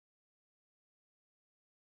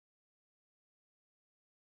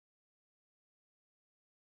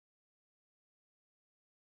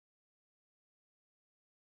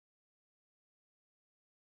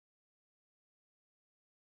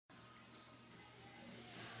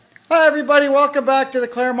Hi everybody, welcome back to the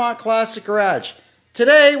Claremont Classic Garage.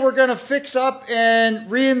 Today we're going to fix up and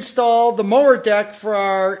reinstall the mower deck for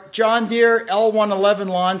our John Deere L111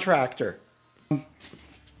 lawn tractor.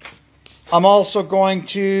 I'm also going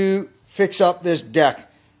to fix up this deck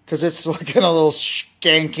because it's looking a little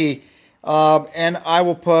skanky. And I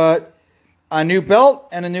will put a new belt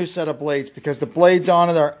and a new set of blades because the blades on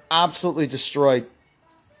it are absolutely destroyed.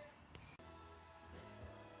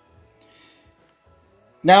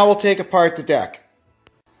 Now we'll take apart the deck.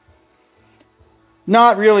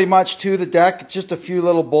 Not really much to the deck, just a few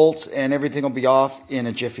little bolts and everything will be off in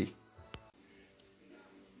a jiffy.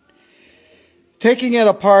 Taking it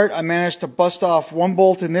apart, I managed to bust off one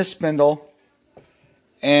bolt in this spindle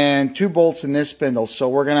and two bolts in this spindle, so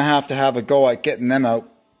we're going to have a go at getting them out.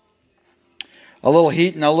 A little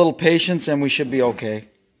heat and a little patience and we should be okay.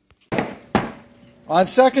 On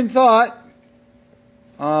second thought,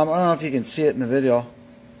 I don't know if you can see it in the video,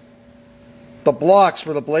 the blocks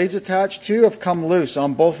where the blade's attached to have come loose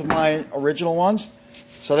on both of my original ones,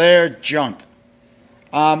 so they're junk.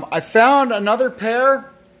 I found another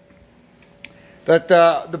pair that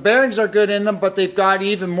the bearings are good in them, but they've got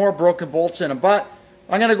even more broken bolts in them. But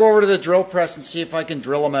I'm going to go over to the drill press and see if I can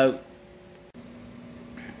drill them out.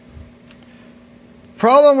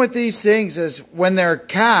 Problem with these things is when they're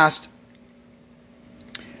cast,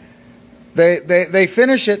 they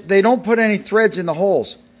finish it, they don't put any threads in the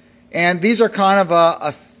holes. And these are kind of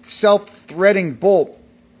a self-threading bolt.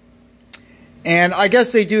 And I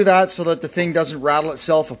guess they do that so that the thing doesn't rattle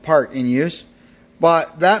itself apart in use.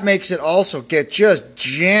 But that makes it also get just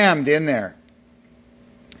jammed in there.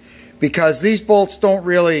 Because these bolts don't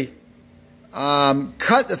really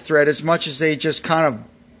cut the thread as much as they just kind of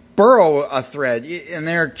burrow a thread. And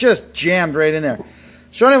they're just jammed right in there.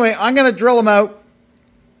 So anyway, I'm going to drill them out.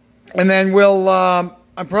 And then we'll,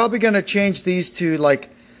 I'm probably going to change these to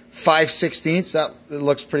like 5/16. That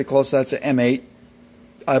looks pretty close. That's an M8,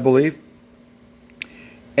 I believe.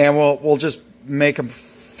 And we'll just make them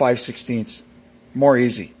 5/16. More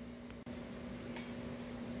easy.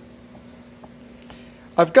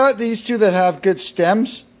 I've got these two that have good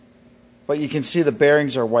stems, but you can see the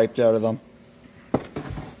bearings are wiped out of them.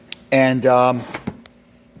 And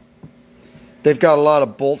they've got a lot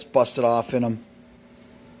of bolts busted off in them.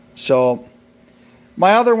 So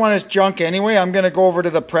my other one is junk anyway. I'm going to go over to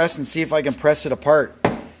the press and see if I can press it apart.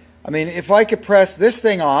 I mean, if I could press this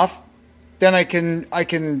thing off, then I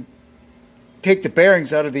can take the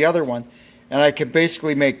bearings out of the other one, and I can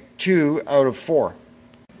basically make 2 out of 4.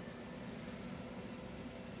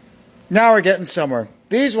 Now we're getting somewhere.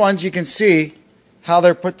 These ones, you can see how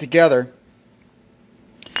they're put together.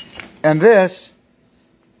 And this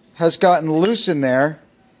has gotten loose in there,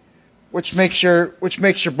 which makes your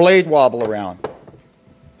blade wobble around.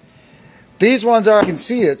 These ones are, you can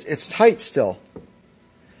see it's tight still.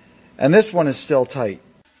 And this one is still tight.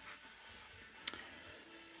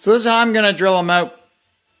 So this is how I'm going to drill them out.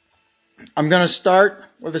 I'm going to start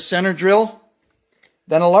with a center drill,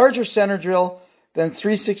 then a larger center drill, then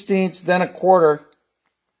 3/16, then a quarter,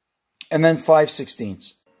 and then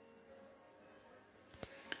 5/16.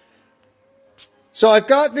 So I've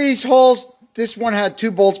got these holes. This one had 2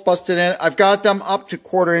 bolts busted in it. I've got them up to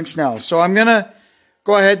 1/4 inch now. So I'm going to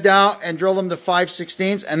go ahead down and drill them to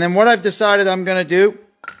 5/16. And then what I've decided I'm going to do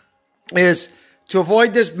is, to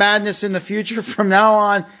avoid this madness in the future, from now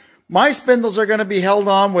on, my spindles are going to be held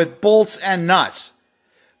on with bolts and nuts.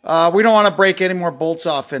 We don't want to break any more bolts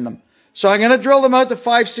off in them. So I'm going to drill them out to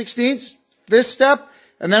 5/16, this step,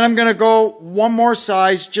 and then I'm going to go one more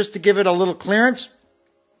size just to give it a little clearance.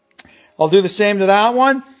 I'll do the same to that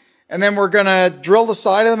one, and then we're going to drill the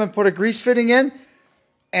side of them and put a grease fitting in,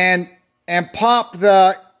 and pop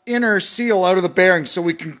the inner seal out of the bearing so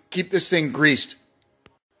we can keep this thing greased.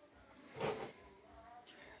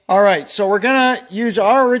 Alright, so we're going to use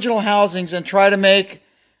our original housings and try to make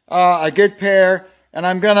a good pair, and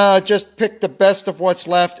I'm going to just pick the best of what's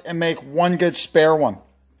left and make one good spare one.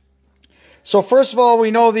 So first of all,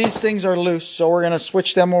 we know these things are loose, so we're going to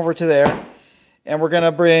switch them over to there, and we're going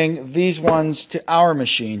to bring these ones to our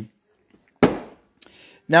machine.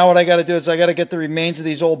 Now what I got to do is I got to get the remains of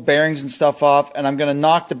these old bearings and stuff off, and I'm going to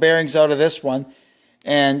knock the bearings out of this one.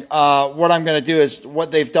 And what I'm going to do is,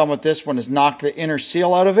 what they've done with this one is knock the inner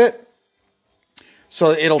seal out of it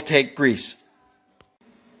so it'll take grease.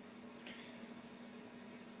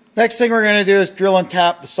 Next thing we're going to do is drill and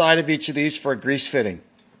tap the side of each of these for a grease fitting.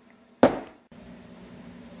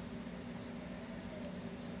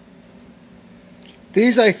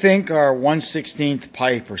 These, I think, are 1/16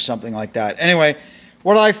 pipe or something like that. Anyway,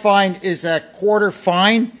 what I find is that 1/4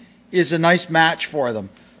 fine is a nice match for them.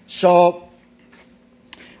 So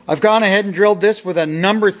I've gone ahead and drilled this with a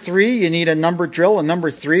number 3. You need a number drill, a number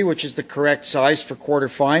 3, which is the correct size for quarter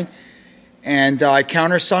fine. And I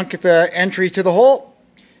countersunk the entry to the hole.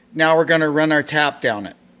 Now we're going to run our tap down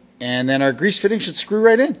it. And then our grease fitting should screw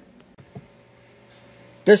right in.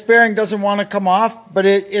 This bearing doesn't want to come off, but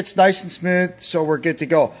it's nice and smooth, so we're good to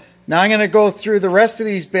go. Now I'm going to go through the rest of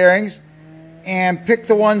these bearings and pick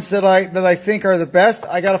the ones that I think are the best.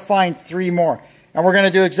 I got to find 3 more. And we're going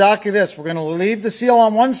to do exactly this. We're going to leave the seal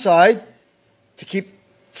on one side to keep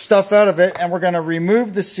stuff out of it, and we're going to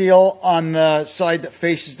remove the seal on the side that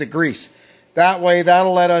faces the grease. That way,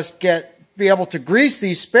 that'll let us be able to grease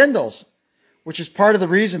these spindles, which is part of the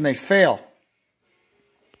reason they fail.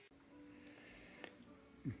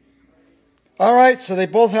 All right, so they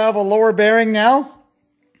both have a lower bearing now.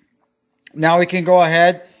 Now we can go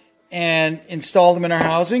ahead and install them in our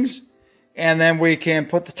housings, and then we can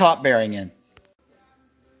put the top bearing in.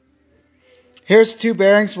 Here's 2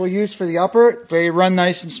 bearings we'll use for the upper. They run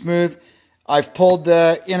nice and smooth. I've pulled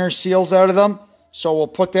the inner seals out of them, so we'll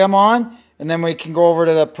put them on, and then we can go over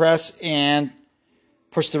to the press and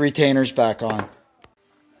push the retainers back on.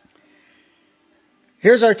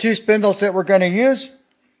 Here's our 2 spindles that we're going to use.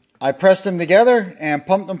 I pressed them together and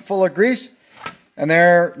pumped them full of grease, and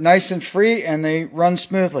they're nice and free and they run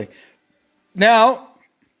smoothly. Now,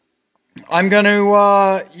 I'm going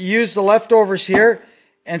to use the leftovers here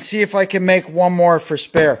and see if I can make one more for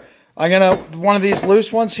spare. I'm going to, one of these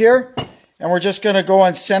loose ones here, and we're just going to go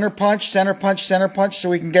on center punch, center punch, center punch,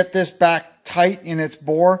 so we can get this back tight in its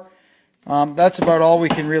bore. That's about all we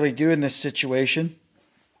can really do in this situation.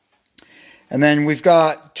 And then we've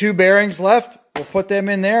got 2 bearings left. We'll put them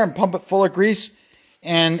in there and pump it full of grease,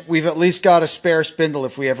 and we've at least got a spare spindle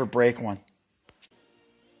if we ever break one.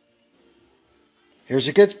 Here's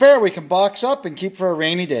a good spare we can box up and keep for a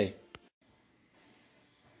rainy day.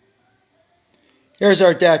 Here's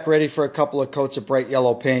our deck ready for a couple of coats of bright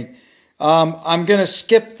yellow paint. I'm going to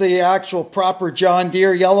skip the actual proper John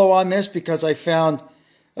Deere yellow on this because I found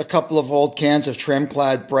a couple of old cans of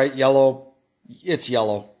Trim-Clad bright yellow. It's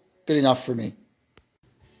yellow. Good enough for me.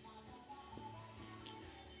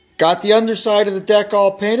 Got the underside of the deck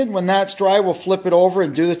all painted. When that's dry, we'll flip it over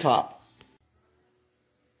and do the top.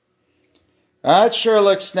 That sure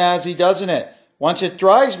looks snazzy, doesn't it? Once it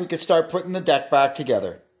dries, we can start putting the deck back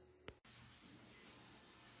together.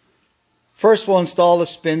 First, we'll install the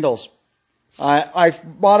spindles.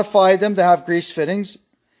 I've modified them to have grease fittings.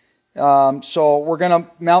 So we're going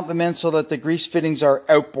to mount them in so that the grease fittings are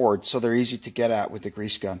outboard, so they're easy to get at with the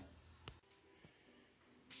grease gun.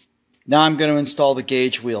 Now I'm going to install the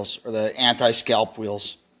gauge wheels, or the anti-scalp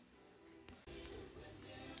wheels.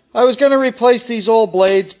 I was going to replace these old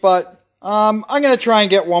blades, but I'm going to try and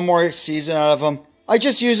get one more season out of them. I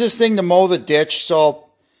just use this thing to mow the ditch, so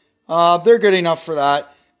they're good enough for that.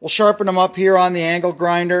 We'll sharpen them up here on the angle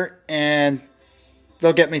grinder, and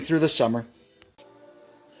they'll get me through the summer.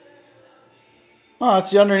 Well, that's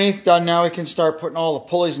the underneath done. Now we can start putting all the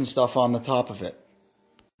pulleys and stuff on the top of it.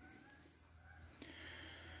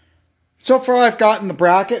 So far, I've gotten the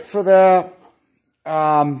bracket for the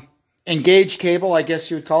engaged cable, I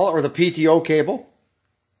guess you would call it, or the PTO cable.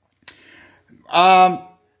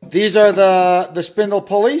 These are the spindle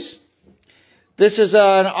pulleys. This is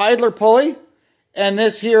an idler pulley, and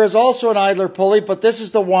this here is also an idler pulley, but this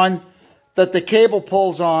is the one that the cable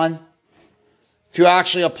pulls on to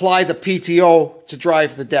actually apply the PTO to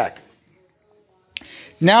drive the deck.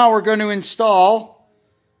 Now we're going to install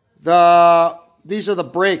these are the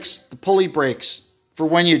brakes, the pulley brakes. For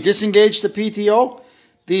when you disengage the PTO,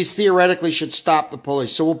 these theoretically should stop the pulley.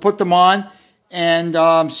 So we'll put them on and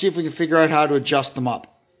see if we can figure out how to adjust them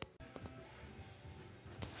up.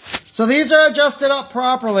 So these are adjusted up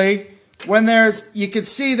properly when you can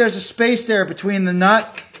see there's a space there between the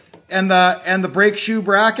nut and the brake shoe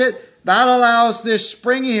bracket. That allows this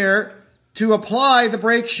spring here to apply the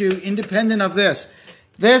brake shoe independent of this.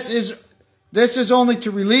 This is only to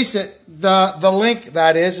release it. The link,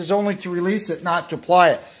 that is only to release it, not to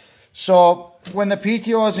apply it. So when the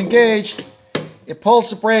PTO is engaged, it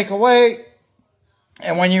pulls the brake away,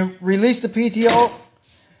 and when you release the PTO,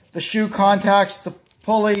 the shoe contacts the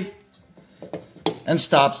pulley and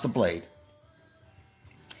stops the blade.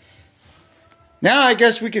 Now I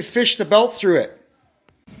guess we could fish the belt through it.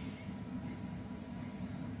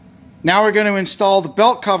 Now we're going to install the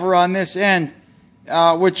belt cover on this end,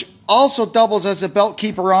 which also doubles as a belt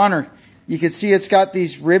keeper honor. You can see it's got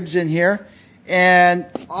these ribs in here, and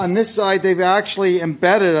on this side they've actually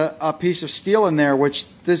embedded a piece of steel in there, which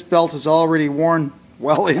this belt is already worn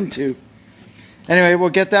well into. Anyway, we'll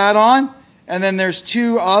get that on, and then there's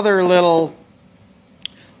 2 other little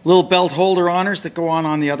little belt holder honors that go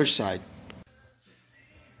on the other side.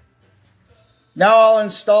 Now I'll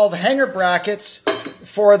install the hanger brackets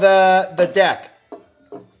for the deck.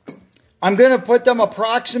 I'm going to put them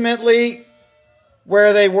approximately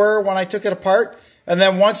where they were when I took it apart. And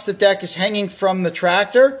then once the deck is hanging from the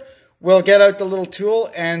tractor, we'll get out the little tool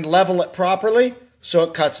and level it properly so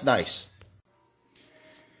it cuts nice.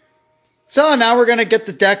 So now we're going to get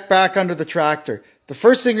the deck back under the tractor. The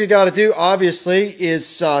first thing we got to do, obviously, is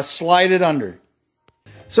slide it under.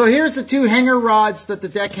 So here's the two hanger rods that the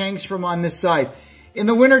deck hangs from on this side. In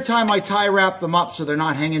the wintertime, I tie wrap them up so they're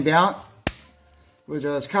not hanging down. We'll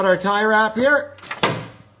just cut our tie wrap here.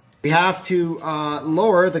 We have to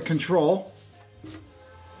lower the control.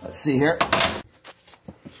 Let's see here.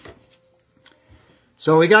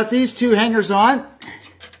 So we got these two hangers on,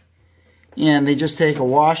 and they just take a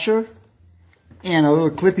washer and a little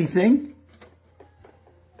clippy thing.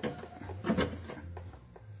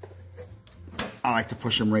 I like to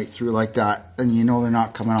push them right through like that, and you know they're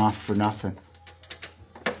not coming off for nothing.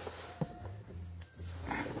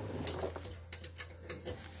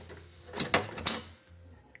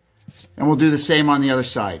 And we'll do the same on the other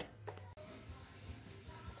side.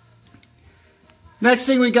 Next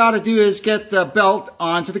thing we got to do is get the belt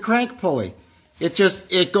onto the crank pulley.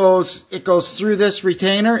 It goes through this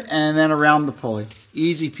retainer and then around the pulley.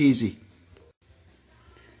 Easy peasy.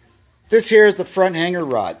 This here is the front hanger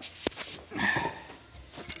rod.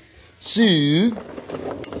 So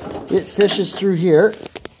it fishes through here.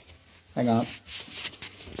 Hang on.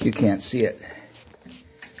 You can't see it.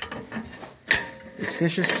 It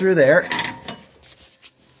fishes through there.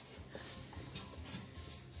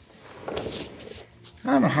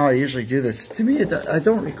 I don't know how I usually do this. To me, I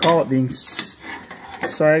don't recall it being so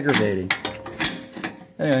aggravating.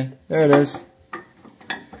 Anyway, there it is.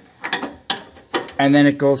 And then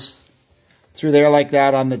it goes through there like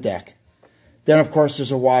that on the deck. Then, of course,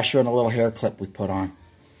 there's a washer and a little hair clip we put on.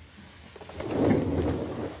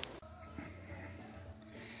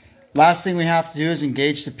 Last thing we have to do is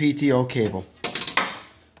engage the PTO cable.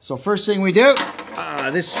 So first thing we do,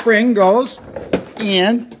 this spring goes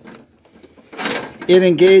and it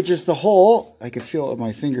engages the hole. I can feel it with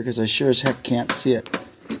my finger because I sure as heck can't see it.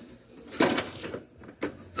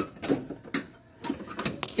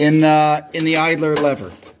 In the idler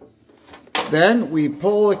lever. Then we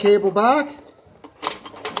pull the cable back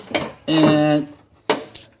and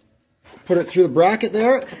put it through the bracket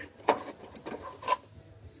there.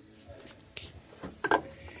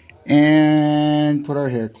 And put our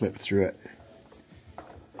hair clip through it.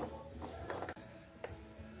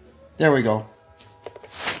 There we go.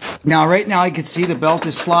 Now, right now you can see the belt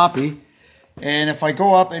is sloppy, and if I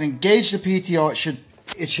go up and engage the PTO,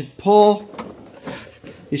 it should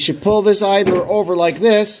pull this idler over like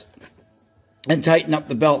this and tighten up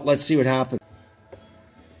the belt. Let's see what happens.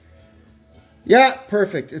 Yeah,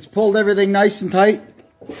 perfect. It's pulled everything nice and tight.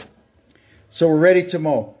 So we're ready to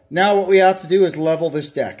mow. Now what we have to do is level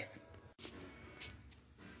this deck.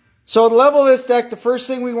 So to level this deck, the first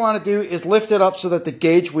thing we want to do is lift it up so that the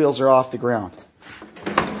gauge wheels are off the ground.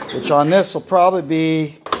 Which on this will probably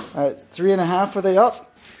be 3.5. Are they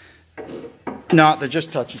up? No, they're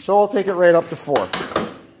just touching. So I'll take it right up to 4.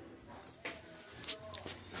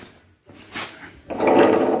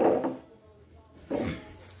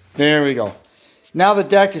 There we go. Now the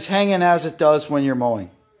deck is hanging as it does when you're mowing.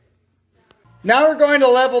 Now we're going to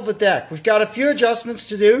level the deck. We've got a few adjustments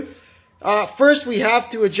to do. First, we have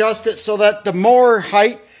to adjust it so that the mower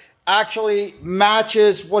height actually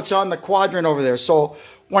matches what's on the quadrant over there. So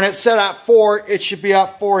when it's set at 4, it should be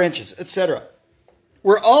at 4 inches, etc.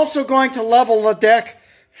 We're also going to level the deck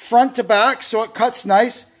front to back so it cuts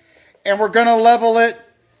nice. And we're going to level it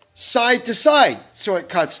side to side so it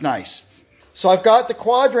cuts nice. So I've got the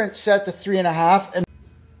quadrant set to 3.5. And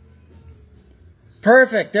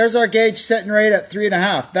perfect. There's our gauge setting right at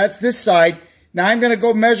 3.5. That's this side. Now I'm going to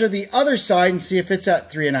go measure the other side and see if it's at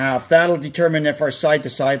 3.5. That'll determine if our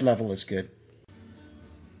side-to-side level is good.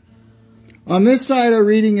 On this side, our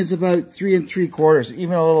reading is about 3 3/4,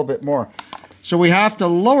 even a little bit more. So we have to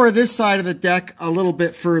lower this side of the deck a little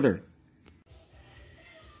bit further.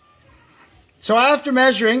 So after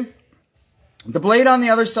measuring, the blade on the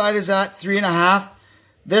other side is at 3.5.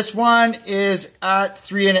 This one is at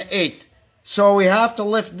 3 1/8. So we have to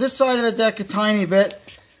lift this side of the deck a tiny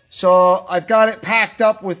bit. So I've got it packed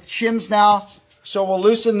up with shims now. So we'll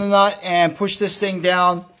loosen the nut and push this thing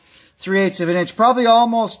down 3/8 of an inch. Probably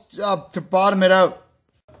almost to bottom it out.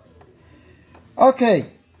 Okay.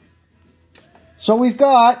 So we've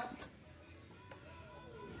got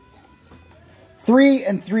 3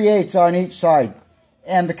 3/8 on each side.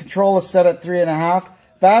 And the control is set at 3.5.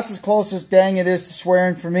 That's as close as dang it is to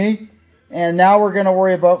swearing for me. And now we're going to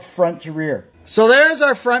worry about front to rear. So there's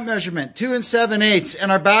our front measurement, 2 7/8, and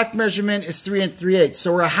our back measurement is 3 3/8.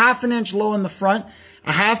 So we're a 1/2 inch low in the front.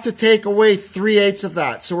 I have to take away 3/8 of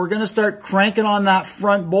that. So we're going to start cranking on that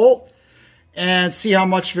front bolt and see how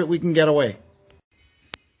much of it we can get away.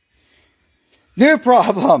 New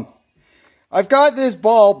problem. I've got this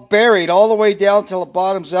ball buried all the way down till it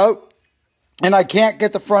bottoms out, and I can't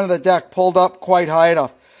get the front of the deck pulled up quite high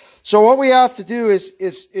enough. So what we have to do is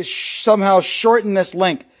somehow shorten this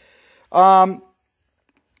link. I'm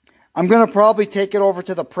going to probably take it over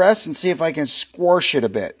to the press and see if I can squash it a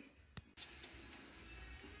bit.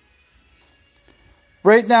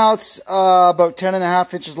 Right now it's about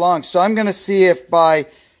 10.5 inches long. So I'm going to see if by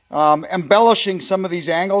embellishing some of these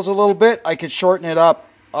angles a little bit, I could shorten it up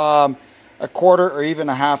a 1/4 or even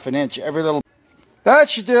a 1/2 inch. Every little. That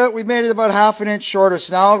should do it. We made it about 1/2 inch shorter.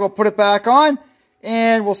 So now I'll go put it back on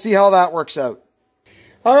and we'll see how that works out.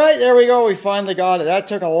 All right, there we go. We finally got it. That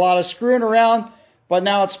took a lot of screwing around, but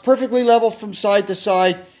now it's perfectly level from side to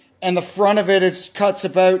side, and the front of it cuts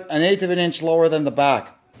about 1/8 of an inch lower than the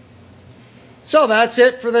back. So that's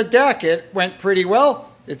it for the deck. It went pretty well.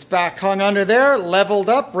 It's back hung under there, leveled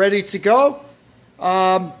up, ready to go.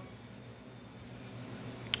 All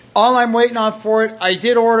I'm waiting on for it, I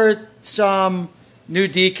did order some new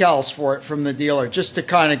decals for it from the dealer, just to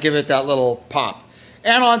kind of give it that little pop.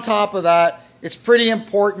 And on top of that, it's pretty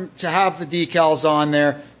important to have the decals on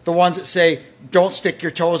there. The ones that say, don't stick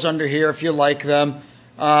your toes under here if you like them.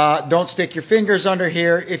 Don't stick your fingers under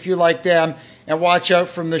here if you like them. And watch out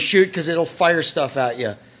from the chute because it'll fire stuff at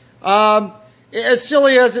you. As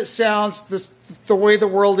silly as it sounds, the way the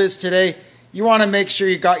world is today, you want to make sure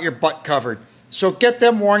you got your butt covered. So get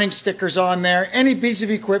them warning stickers on there. Any piece of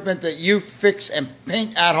equipment that you fix and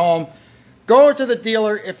paint at home, go to the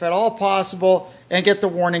dealer if at all possible and get the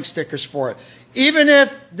warning stickers for it. Even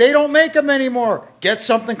if they don't make them anymore, get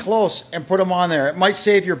something close and put them on there. It might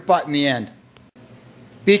save your butt in the end.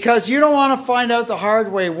 Because you don't want to find out the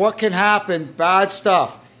hard way what can happen, bad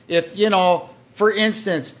stuff. If, you know, for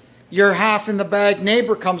instance, your half-in-the-bag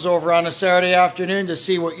neighbor comes over on a Saturday afternoon to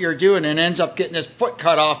see what you're doing and ends up getting his foot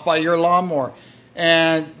cut off by your lawnmower.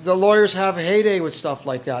 And the lawyers have a heyday with stuff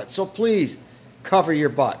like that. So please, cover your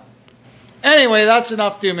butt. Anyway, that's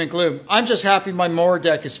enough doom and gloom. I'm just happy my mower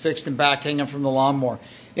deck is fixed and back hanging from the lawnmower.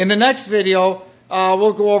 In the next video,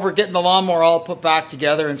 we'll go over getting the lawnmower all put back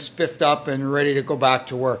together and spiffed up and ready to go back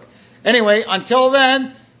to work. Anyway, until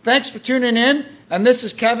then, thanks for tuning in. And this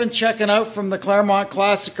is Kevin checking out from the Claremont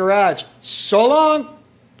Classic Garage. So long!